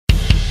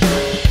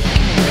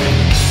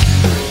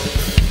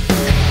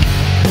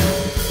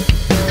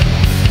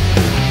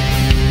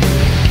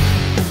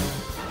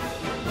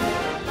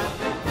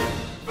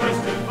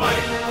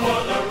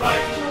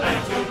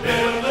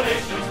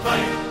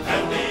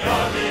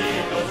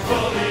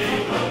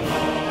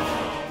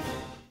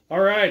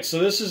Alright, so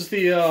this is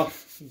the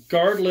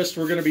guard list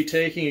we're going to be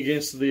taking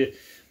against the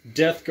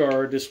Death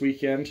Guard this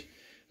weekend.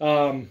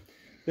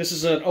 This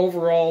is an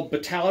overall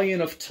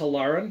Battalion of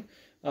Talaran,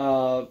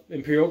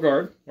 Imperial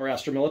Guard, or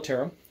Astra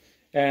Militarum.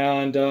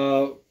 And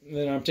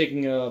then I'm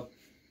taking a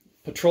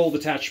patrol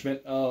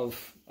detachment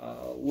of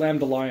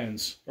Lambda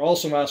Lions. They're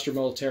also Astra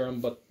Militarum,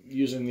 but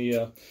using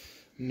the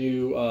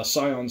new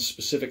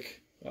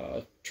scion-specific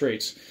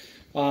traits.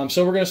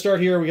 So we're going to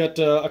start here. We got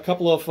a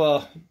couple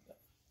of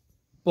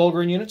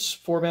Bulgarian units,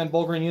 4-man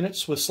Bulgarian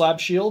units with slab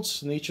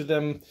shields, and each of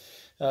them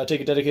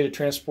take a dedicated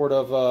transport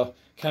of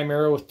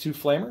Chimera with 2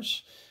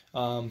 flamers.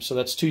 So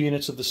that's 2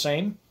 units of the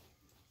same.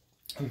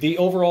 The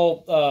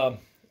overall,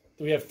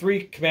 we have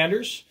 3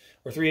 commanders,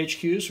 or 3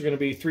 HQs. We're going to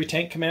be 3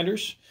 tank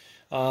commanders.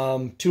 2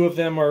 of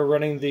them are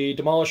running the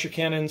Demolisher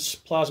Cannons,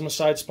 Plasma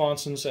Side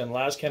Sponsons, and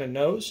Las Cannon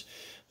Nose.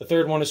 The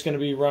third one is going to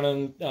be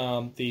running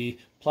the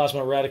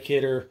Plasma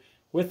Eradicator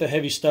with the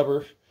Heavy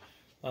Stubber,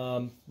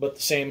 but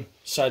the same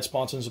side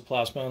sponsons of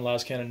Plasma and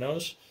Las Cannon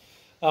Nose.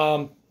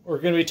 We're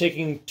going to be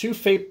taking 2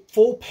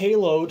 full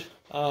payload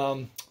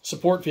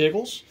support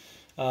vehicles,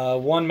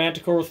 1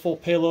 Manticore with full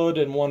payload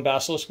and 1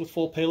 Basilisk with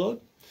full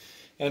payload.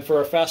 And for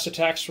our fast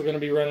attacks, we're going to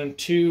be running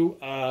 2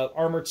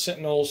 Armored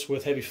Sentinels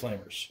with heavy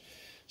flamers.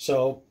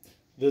 So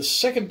the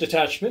second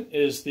detachment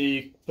is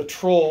the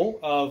patrol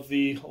of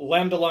the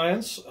Lambda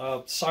Lions,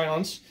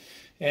 Scions,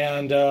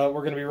 and we're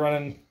going to be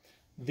running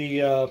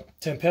the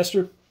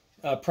Tempester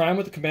Prime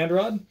with the Command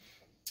Rod,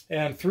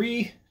 and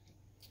 3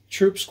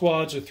 troop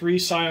squads or 3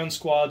 Scion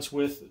squads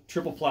with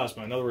triple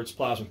plasma. In other words,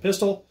 plasma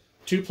pistol,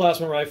 2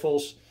 plasma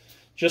rifles,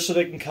 just so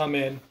they can come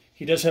in.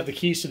 He does have the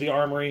keys to the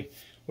armory,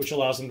 which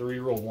allows them to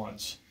reroll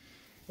 1s.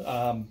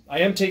 I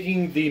am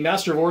taking the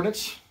Master of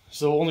Ordnance,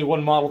 so only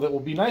 1 model that will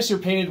be nicer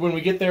painted when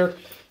we get there,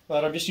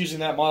 but I'm just using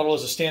that model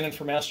as a stand-in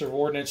for Master of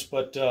Ordnance,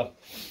 but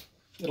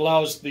it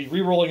allows the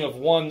rerolling of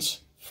 1s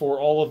for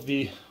all of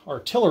the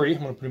artillery.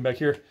 I'm going to put him back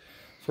here.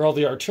 For all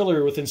the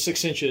artillery within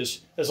 6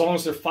 inches, as long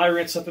as they're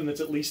firing at something that's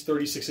at least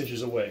 36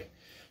 inches away.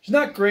 It's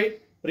not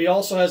great, but he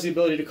also has the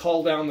ability to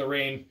call down the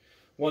rain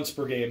once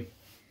per game,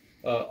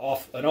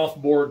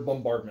 off-board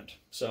bombardment.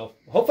 So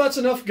I hope that's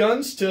enough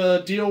guns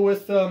to deal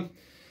with.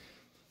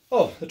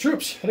 Oh, the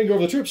troops. I didn't go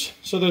over the troops.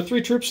 So there are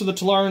 3 troops of the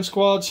Talaran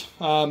squads,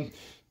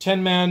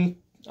 10-man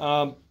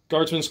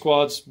guardsman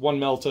squads, 1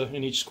 Melta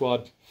in each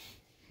squad.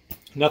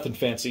 Nothing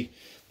fancy.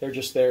 They're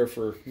just there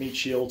for meat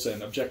shields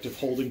and objective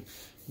holding.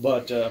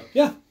 But,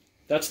 yeah,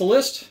 that's the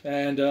list,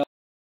 and this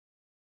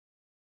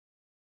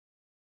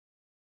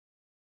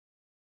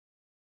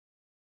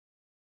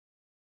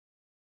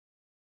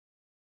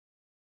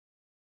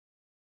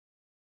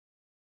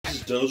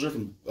is Dozer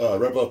from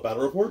Red Bluff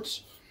Battle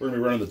Reports. We're going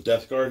to be running the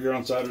Death Guard here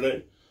on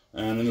Saturday,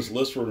 and in this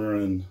list we're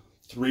running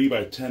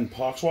 3x10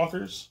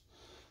 Poxwalkers.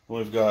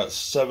 We've got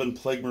 7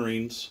 Plague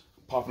Marines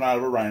popping out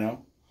of a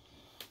Rhino.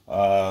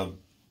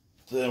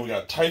 Then we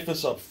got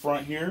Typhus up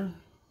front here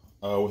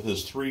with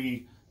his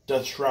 3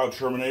 Death Shroud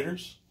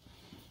Terminators.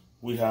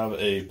 We have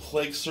a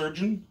Plague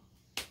Surgeon,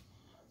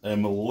 a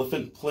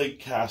Malignant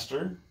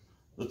Plaguecaster,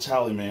 the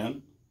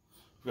Tallyman.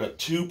 We've got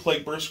 2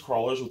 Plague Burst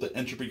Crawlers with the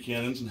Entropy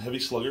Cannons and Heavy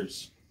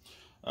Sluggers.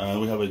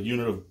 We have a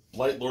unit of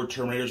Blight Lord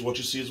Terminators. What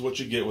you see is what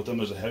you get with them.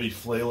 There's a Heavy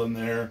Flail in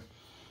there.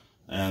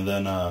 And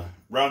then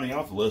rounding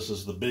out the list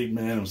is the big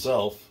man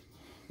himself,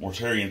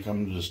 Mortarion,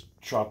 coming to just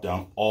chop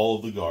down all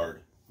of the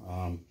guard.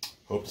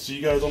 Hope to see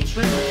you guys on the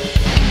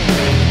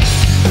stream.